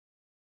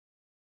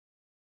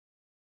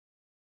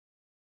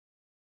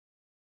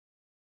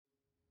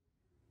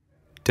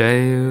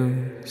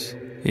Deus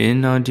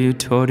in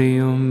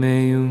Adjutorium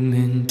meum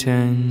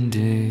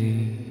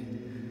intende.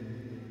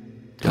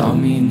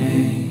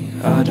 Domine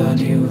ad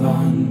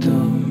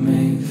adiuvandum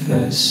me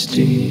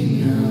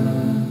festina.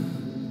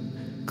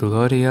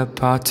 Gloria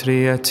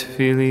Patri et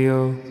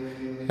Filio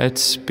et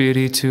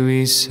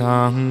Spiritui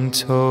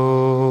Sancto.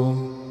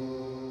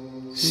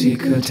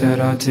 Sic ut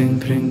erat in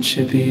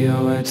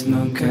principio et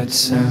nunc et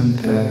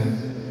semper,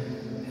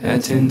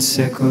 et in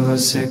saecula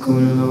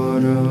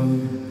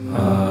saeculorum.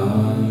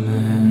 Amen.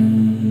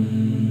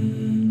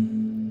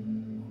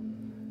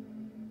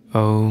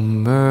 O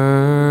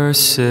merciful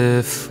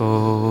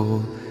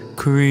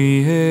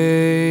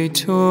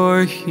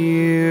Creator,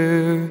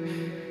 hear,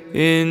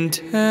 in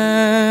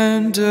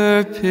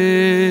tender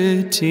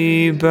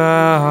pity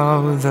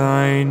bow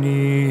thine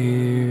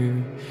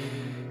ear.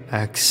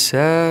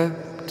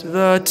 Accept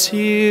the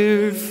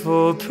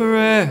tearful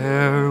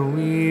prayer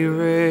we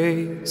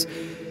raise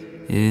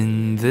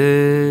in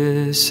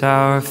this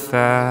our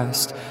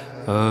fast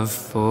of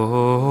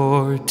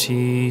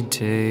 40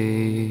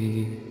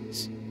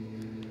 days.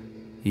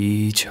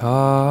 Each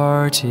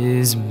heart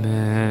is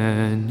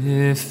manifest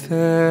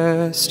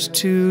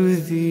to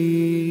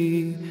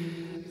thee.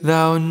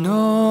 Thou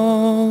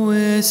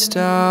knowest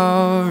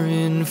our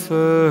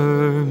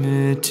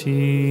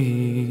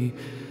infirmity.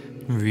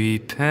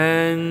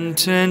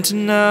 Repentant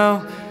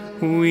now,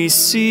 we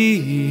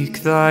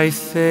seek thy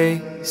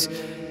face.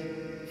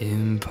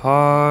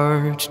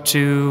 Impart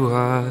to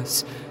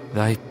us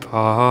thy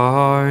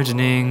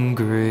pardoning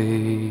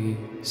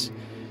grace.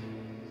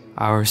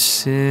 Our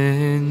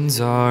sins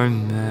are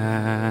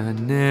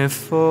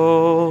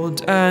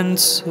manifold and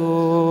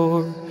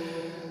sore,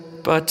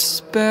 but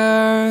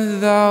spare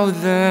thou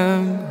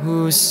them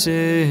who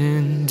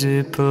sin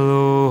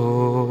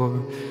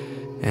deplore,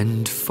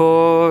 and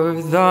for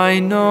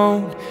thine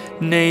own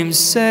name's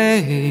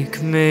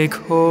sake make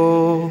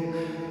whole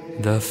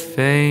the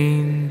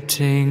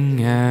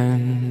fainting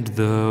and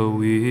the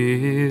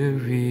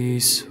weary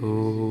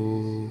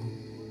soul.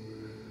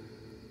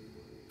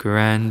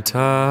 Grant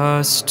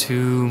us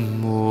to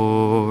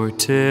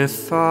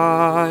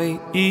mortify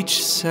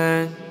each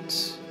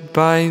sense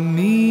by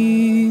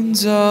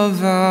means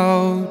of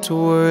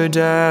outward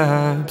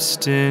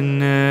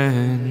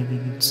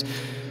abstinence,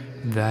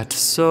 that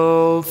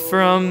so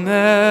from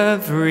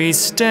every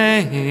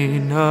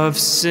stain of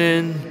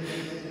sin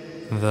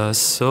the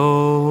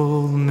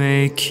soul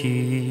may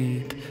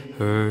keep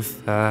her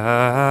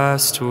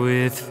fast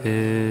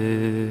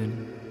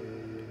within.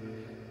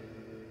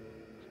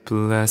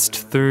 Blessed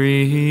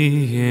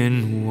three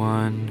in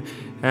one,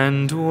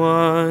 and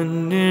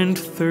one in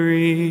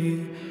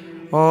three,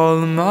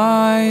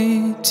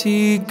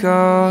 Almighty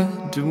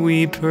God,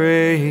 we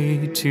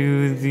pray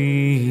to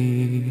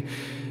thee,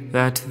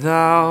 that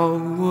thou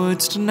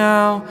wouldst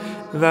now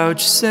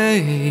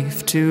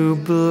vouchsafe to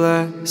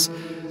bless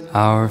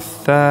our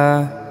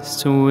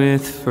fast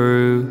with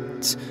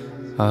fruits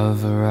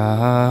of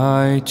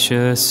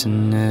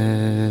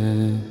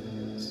righteousness.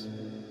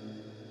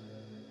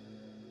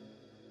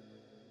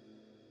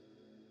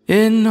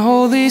 In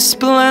holy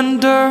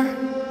splendor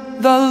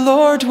the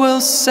Lord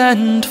will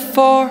send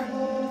forth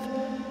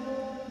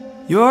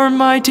your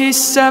mighty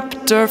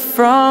scepter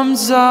from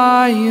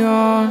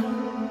Zion.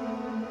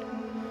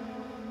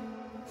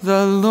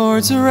 The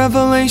Lord's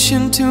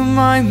revelation to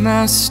my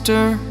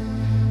master,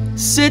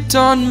 sit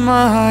on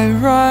my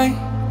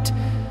right.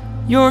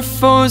 Your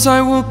foes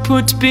I will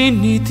put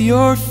beneath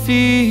your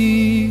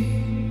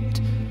feet.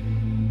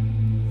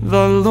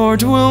 The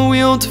Lord will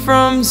wield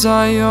from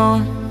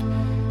Zion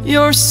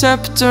your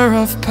scepter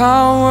of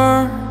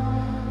power.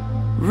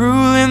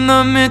 Rule in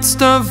the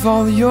midst of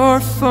all your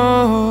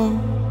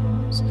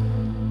foes.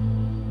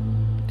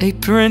 A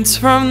prince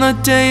from the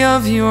day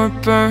of your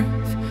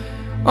birth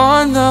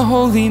on the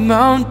holy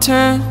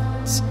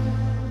mountains.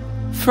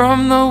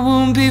 From the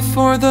womb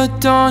before the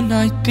dawn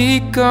I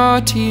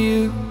begot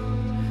you.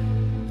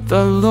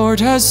 The Lord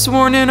has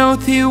sworn an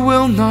oath he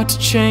will not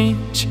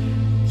change.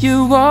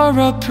 You are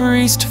a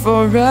priest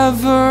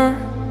forever,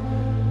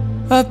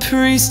 a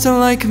priest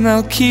like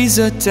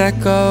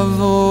Melchizedek of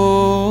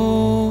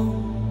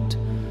old.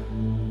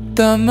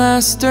 The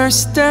Master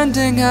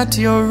standing at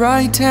your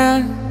right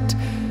hand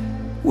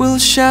will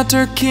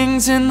shatter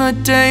kings in the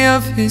day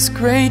of his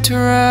great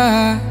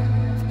wrath.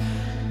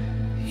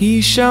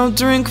 He shall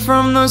drink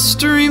from the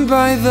stream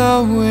by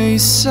the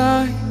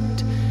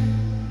wayside,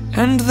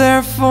 and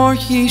therefore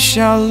he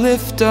shall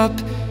lift up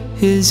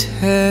his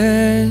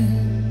head.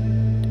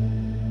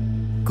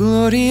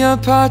 Gloria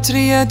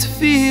Patri et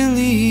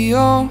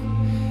Filio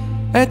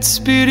et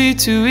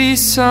Spiritui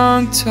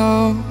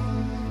Sancto,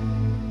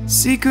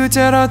 sic ut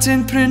erat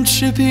in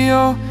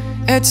principio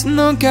et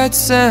nunc et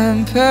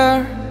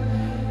semper,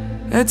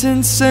 et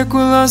in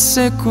saecula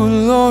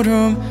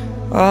saeculorum.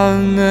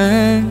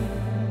 Amen.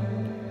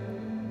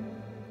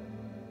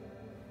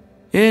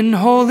 In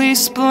holy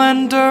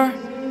splendor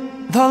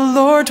the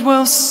Lord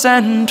will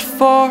send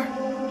forth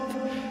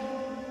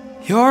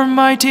your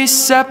mighty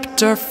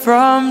scepter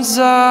from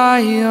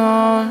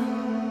Zion.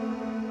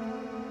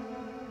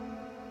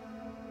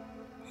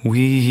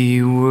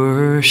 We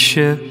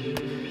worship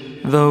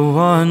the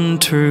one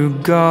true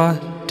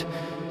God,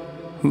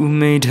 who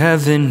made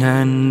heaven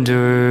and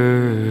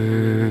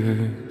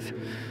earth.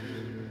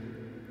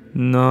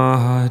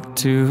 Not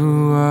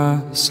to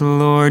us,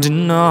 Lord,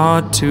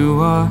 not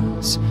to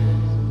us,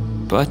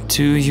 but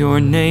to your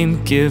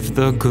name give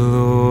the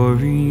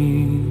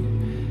glory,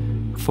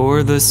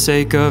 for the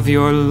sake of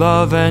your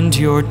love and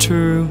your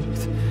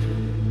truth,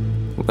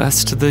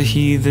 lest the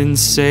heathen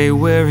say,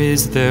 where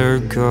is their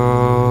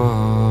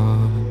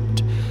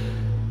God?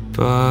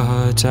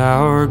 But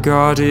our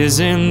God is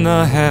in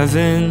the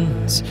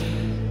heavens,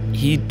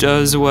 he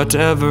does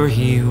whatever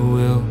he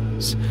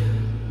wills.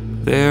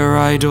 Their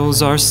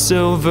idols are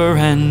silver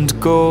and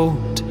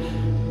gold,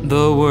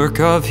 the work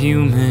of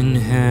human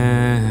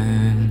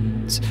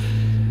hands.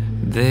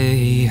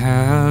 They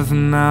have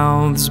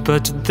mouths,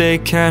 but they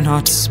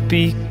cannot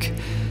speak.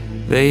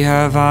 They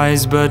have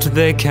eyes, but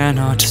they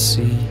cannot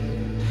see.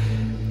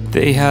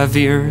 They have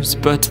ears,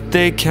 but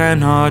they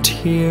cannot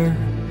hear.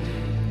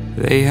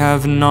 They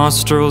have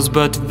nostrils,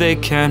 but they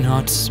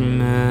cannot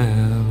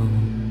smell.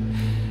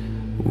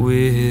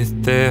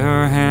 With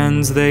their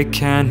hands they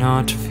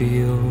cannot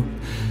feel.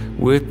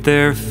 With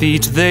their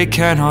feet they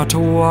cannot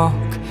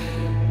walk.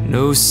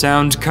 No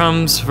sound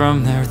comes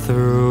from their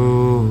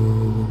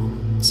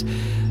throats.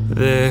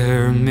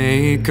 Their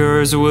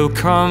makers will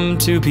come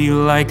to be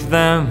like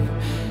them,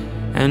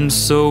 and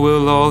so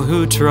will all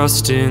who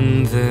trust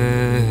in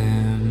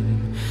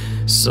them.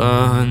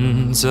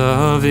 Sons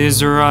of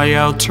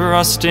Israel,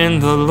 trust in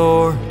the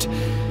Lord.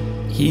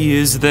 He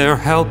is their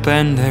help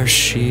and their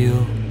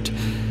shield.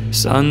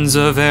 Sons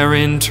of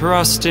Aaron,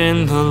 trust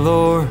in the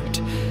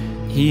Lord.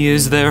 He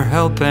is their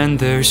help and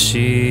their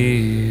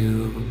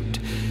shield.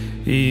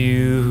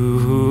 You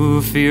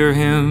who fear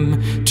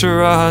him,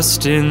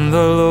 trust in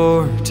the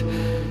Lord.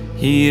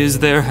 He is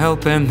their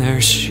help and their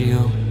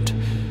shield.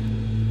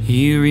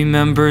 He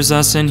remembers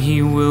us and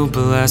he will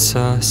bless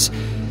us.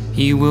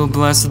 He will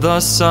bless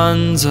the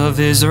sons of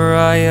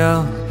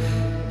Israel.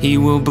 He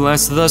will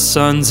bless the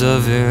sons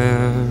of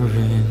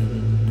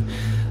Aaron.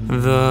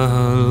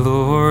 The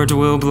Lord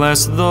will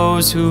bless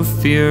those who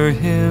fear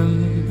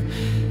him,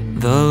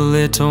 the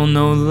little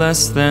no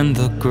less than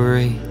the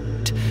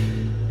great.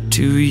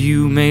 To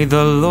you may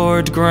the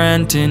Lord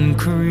grant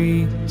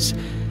increase,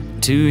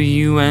 to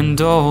you and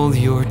all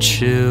your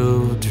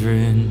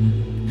children.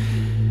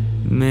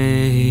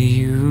 May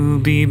you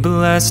be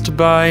blessed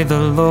by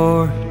the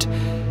Lord,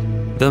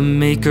 the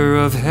maker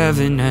of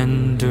heaven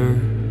and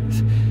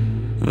earth.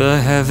 The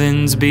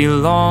heavens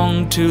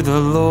belong to the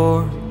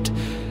Lord,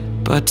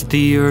 but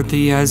the earth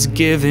he has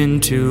given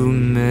to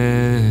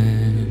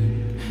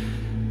men.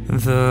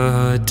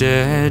 The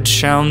dead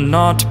shall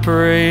not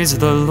praise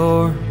the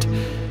Lord,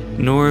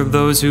 nor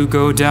those who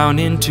go down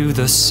into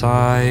the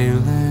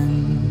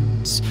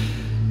silence.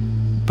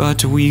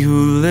 But we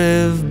who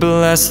live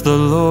bless the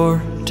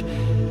Lord,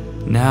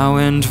 now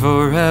and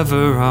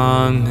forever.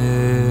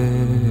 Amen.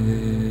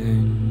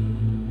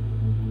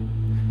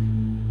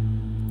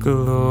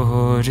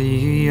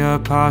 Gloria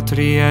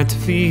Patri et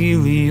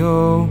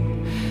Filio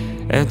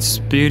et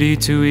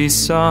Spiritui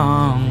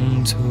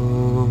Sancto,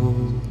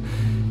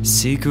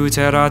 sicut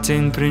erat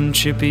in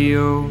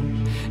principio,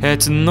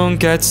 et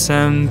nunc et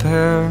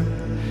semper,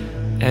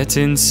 et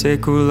in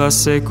saecula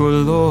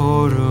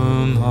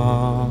saeculorum.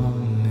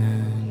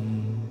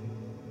 Amen.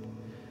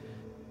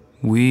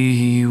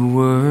 We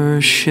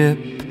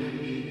worship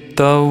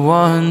the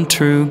one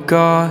true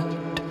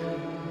God,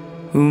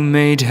 who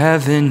made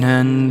heaven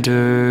and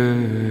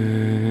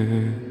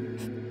earth.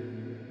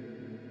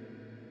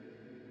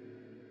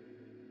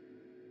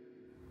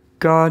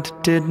 God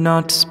did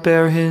not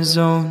spare his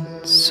own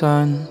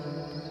Son,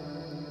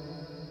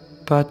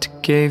 but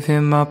gave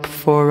him up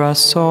for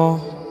us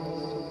all.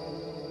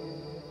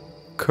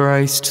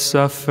 Christ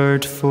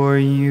suffered for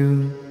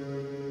you,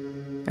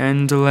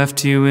 and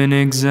left you an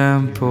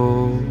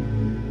example,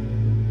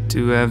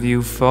 to have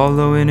you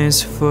follow in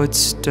his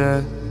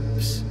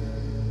footsteps.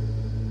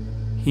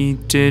 He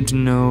did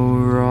no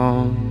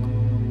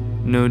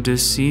wrong, no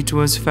deceit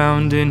was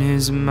found in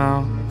his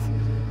mouth.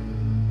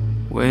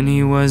 When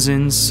he was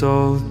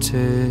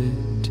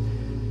insulted,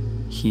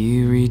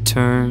 he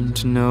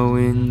returned no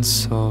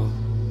insult.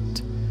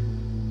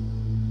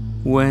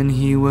 When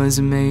he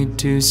was made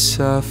to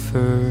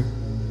suffer,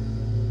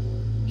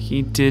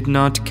 he did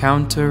not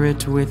counter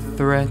it with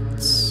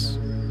threats.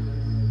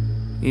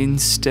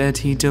 Instead,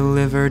 he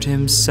delivered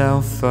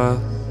himself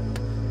up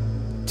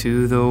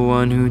to the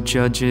one who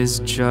judges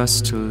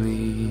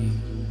justly.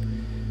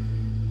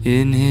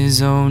 In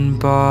his own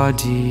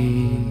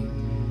body,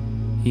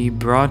 he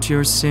brought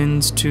your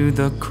sins to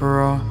the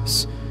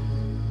cross,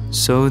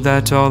 so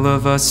that all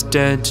of us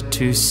dead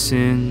to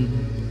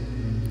sin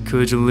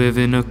could live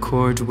in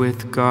accord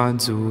with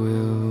God's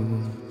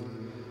will.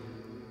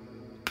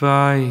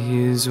 By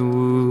his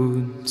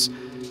wounds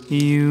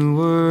you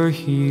were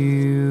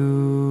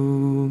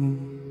healed.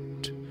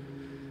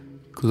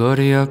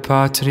 Gloria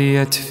Patri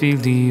et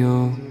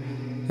Filio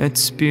et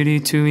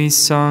Spiritui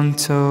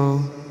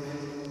Sancto,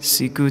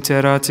 sicut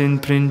erat in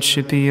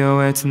principio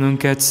et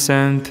nunc et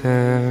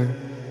semper,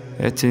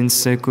 et in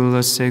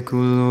saecula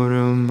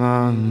saeculorum.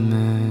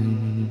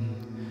 Amen.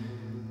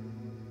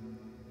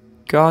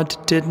 God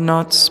did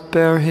not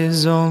spare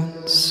his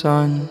own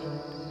Son,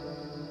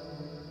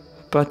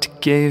 but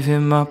gave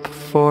him up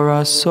for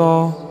us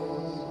all.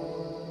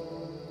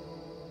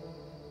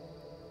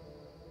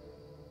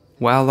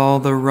 While all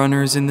the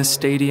runners in the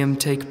stadium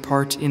take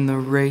part in the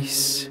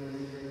race,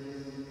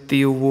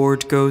 the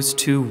award goes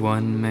to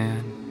one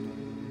man.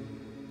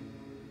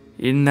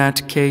 In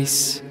that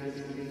case,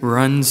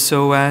 run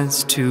so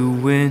as to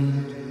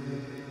win.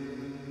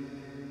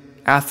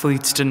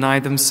 Athletes deny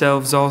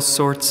themselves all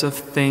sorts of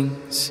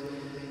things.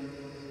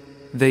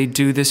 They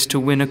do this to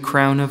win a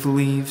crown of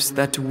leaves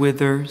that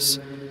withers,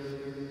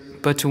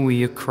 but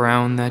we a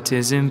crown that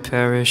is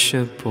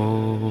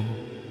imperishable.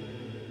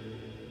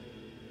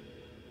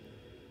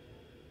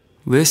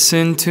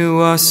 Listen to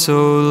us,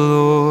 O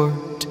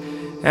Lord,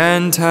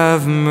 and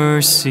have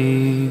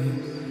mercy,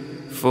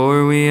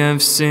 for we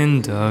have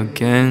sinned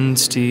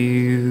against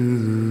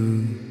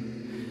you.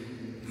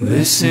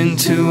 Listen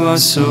to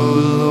us, O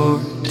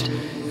Lord,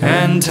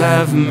 and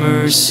have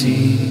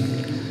mercy,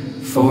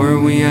 for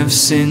we have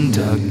sinned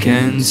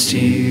against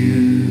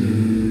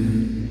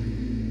you.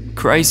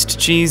 Christ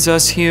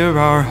Jesus, hear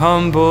our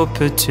humble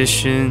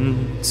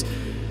petitions,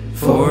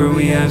 for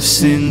we have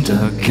sinned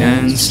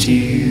against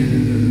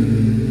you.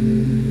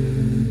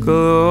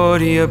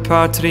 Gloria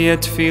Patri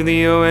et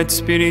Filio et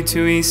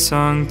Spiritui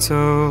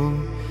Sancto.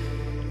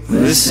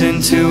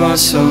 Listen to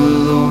us, O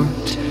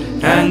Lord,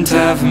 and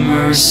have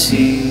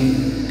mercy,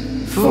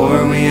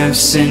 for we have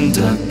sinned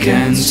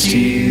against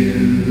you.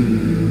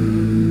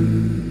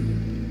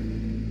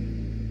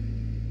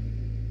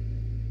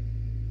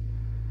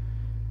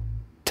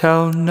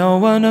 Tell no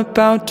one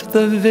about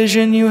the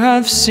vision you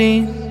have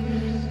seen,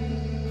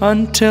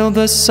 until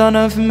the Son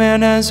of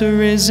Man has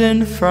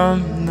arisen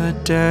from the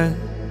dead.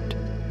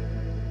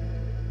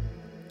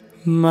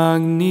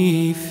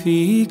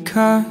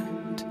 Magnificat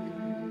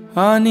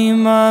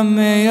anima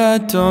mea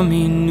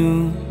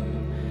Dominum,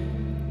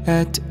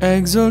 et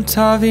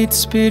exultavit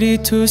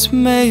spiritus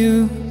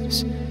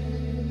meus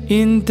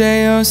in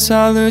Deo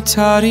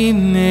salutari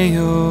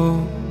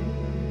meo,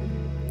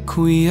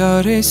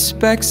 quia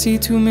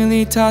respexit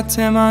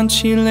humilitatem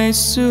ancile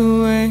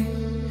sue,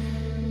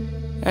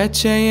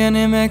 ecce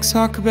enim ex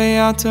hoc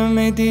beatum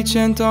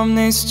medicent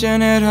omnes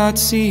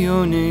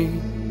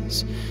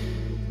generationes,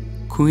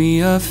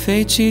 quia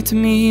fecit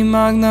mihi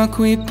magna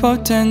qui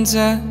potens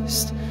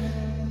est,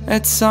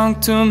 et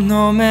sanctum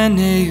nomen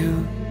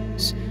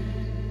eius,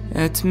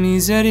 et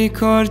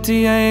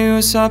misericordia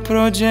eius a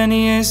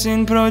progenies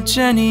in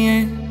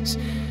progenies,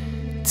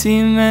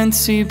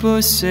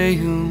 timensibus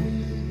eum,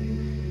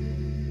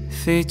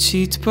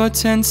 fecit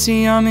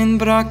potentiam in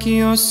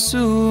brachio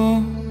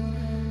suo,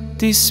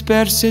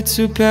 dispersit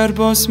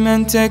superbos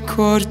mente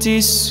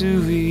cordis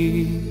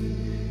sui,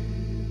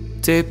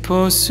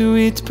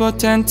 deposuit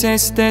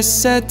potentes de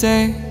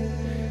sede,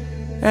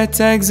 et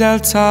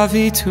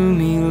exaltavit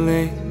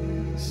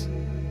humiles,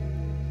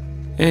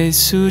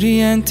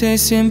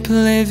 esurientes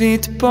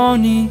implevit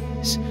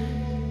bonis,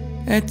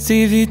 et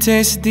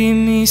divites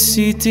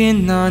dimisit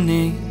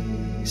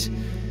inanes,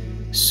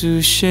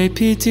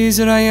 suscepit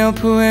Israel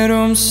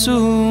puerum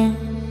suum,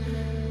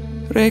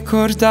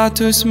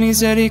 recordatus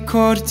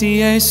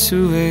misericordiae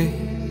suae,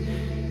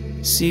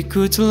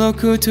 sicut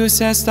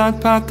locutus est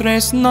ad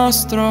patres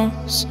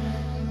nostros,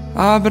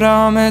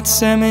 Abraham et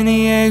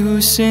semini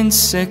eius in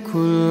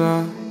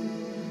saecula.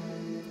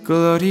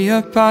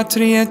 Gloria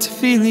Patri et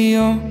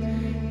Filio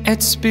et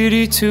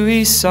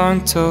Spiritui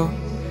Sancto,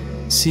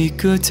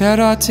 sicut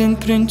erat in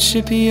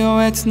principio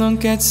et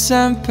nunc et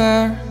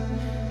semper,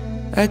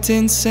 et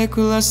in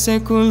saecula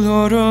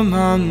saeculorum.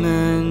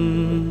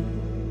 Amen.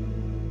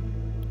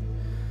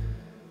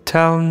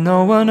 Tell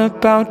no one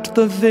about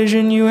the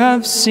vision you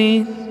have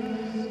seen,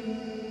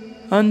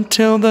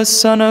 until the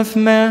Son of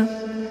Man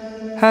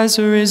has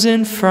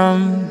risen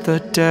from the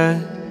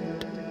dead.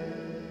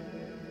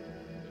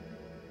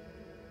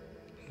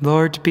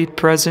 Lord, be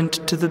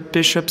present to the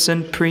bishops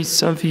and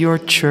priests of your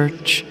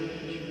church,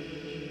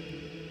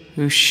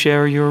 who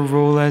share your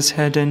role as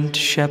head and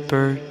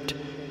shepherd.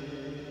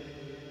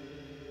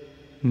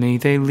 May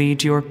they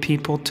lead your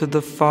people to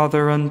the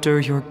Father under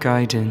your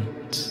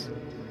guidance.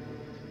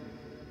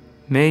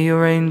 May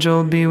your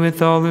angel be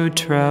with all who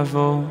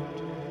travel,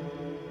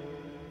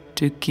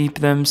 to keep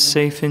them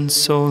safe in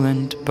soul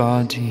and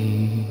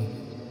body.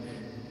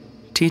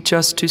 Teach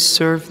us to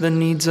serve the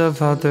needs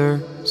of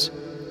others,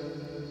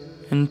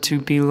 and to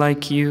be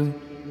like you,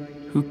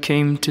 who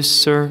came to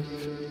serve,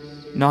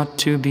 not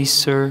to be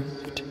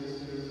served.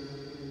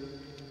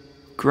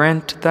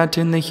 Grant that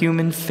in the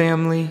human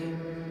family,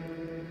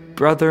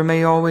 brother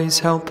may always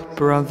help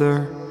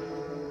brother,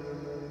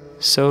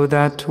 so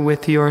that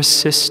with your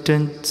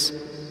assistance,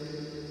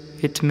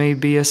 it may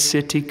be a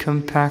city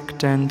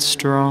compact and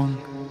strong.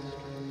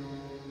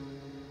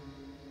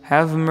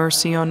 Have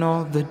mercy on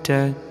all the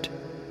dead,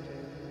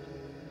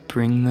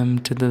 bring them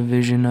to the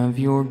vision of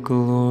your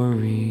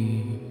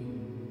glory.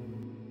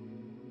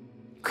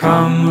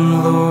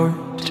 Come,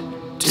 Lord,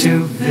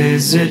 to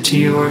visit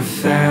your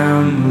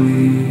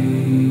family.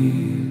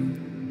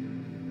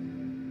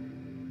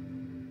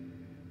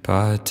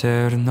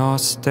 Pater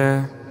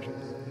Noster,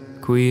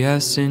 qui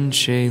es in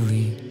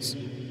celis,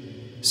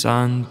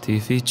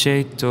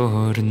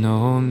 sanctificetur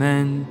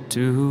nomen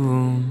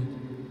tuum,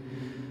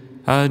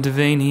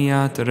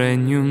 adveniat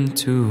regnum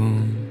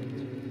tuum,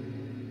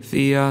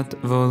 fiat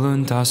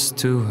voluntas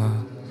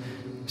tua,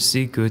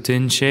 sicut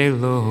in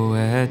cielo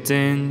et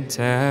in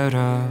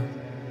terra.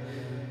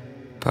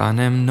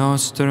 Panem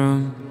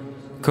nostrum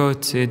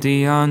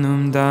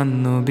quotidianum da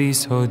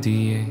nobis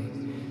hodie,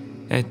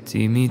 et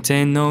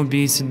dimite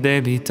nobis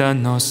debita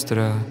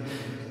nostra,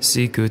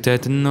 sicut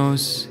et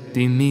nos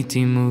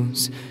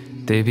dimitimus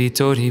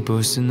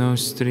debitoribus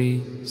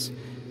nostris,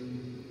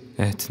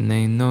 et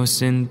ne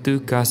nos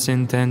inducas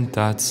in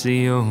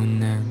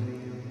tentationem,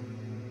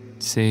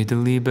 sed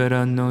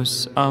libera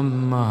nos a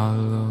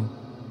malo.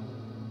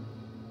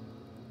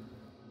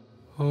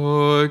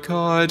 O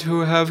God,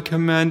 who have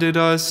commanded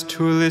us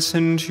to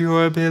listen to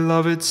your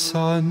beloved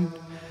Son,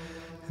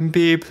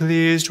 be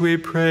pleased, we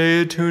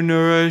pray, to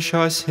nourish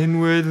us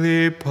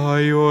inwardly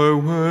by your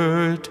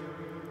word,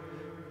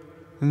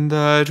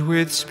 that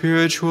with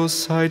spiritual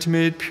sight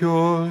made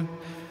pure,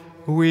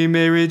 we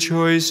may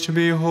rejoice to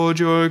behold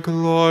your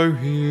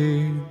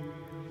glory.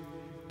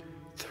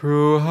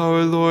 Through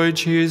our Lord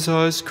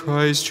Jesus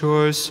Christ,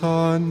 your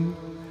Son,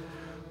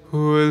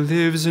 who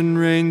lives and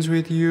reigns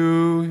with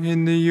you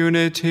in the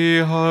unity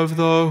of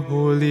the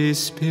Holy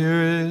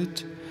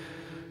Spirit,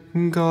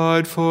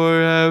 God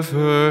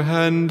forever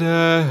and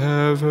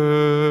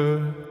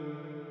ever.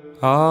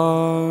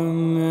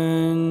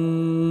 Amen.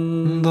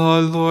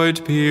 The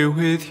Lord be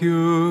with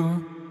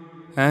you.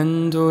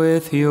 And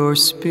with your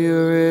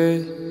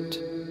spirit.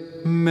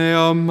 May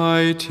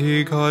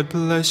Almighty God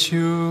bless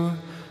you,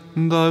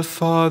 the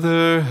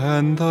Father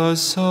and the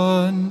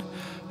Son,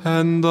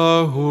 and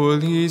the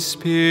Holy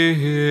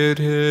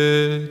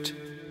Spirit.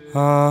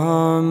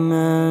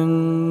 Amen.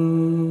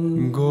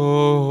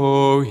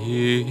 Go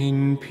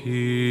in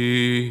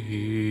peace.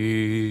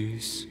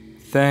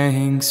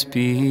 Thanks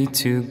be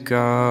to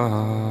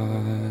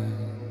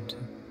God.